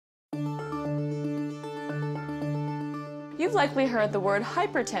You've likely heard the word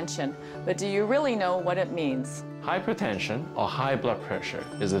hypertension, but do you really know what it means? Hypertension, or high blood pressure,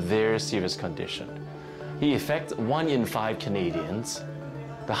 is a very serious condition. It affects 1 in 5 Canadians.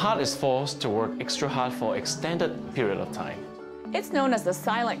 The heart is forced to work extra hard for an extended period of time. It's known as the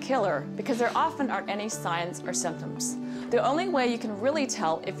silent killer because there often aren't any signs or symptoms. The only way you can really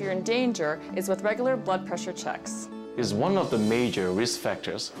tell if you're in danger is with regular blood pressure checks. It's one of the major risk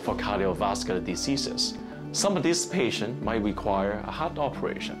factors for cardiovascular diseases. Some of these patients might require a heart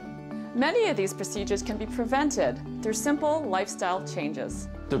operation. Many of these procedures can be prevented through simple lifestyle changes.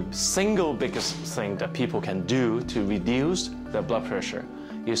 The single biggest thing that people can do to reduce their blood pressure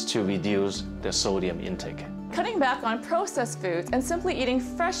is to reduce their sodium intake. Cutting back on processed foods and simply eating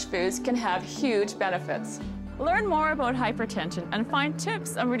fresh foods can have huge benefits. Learn more about hypertension and find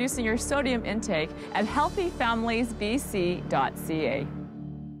tips on reducing your sodium intake at healthyfamiliesbc.ca.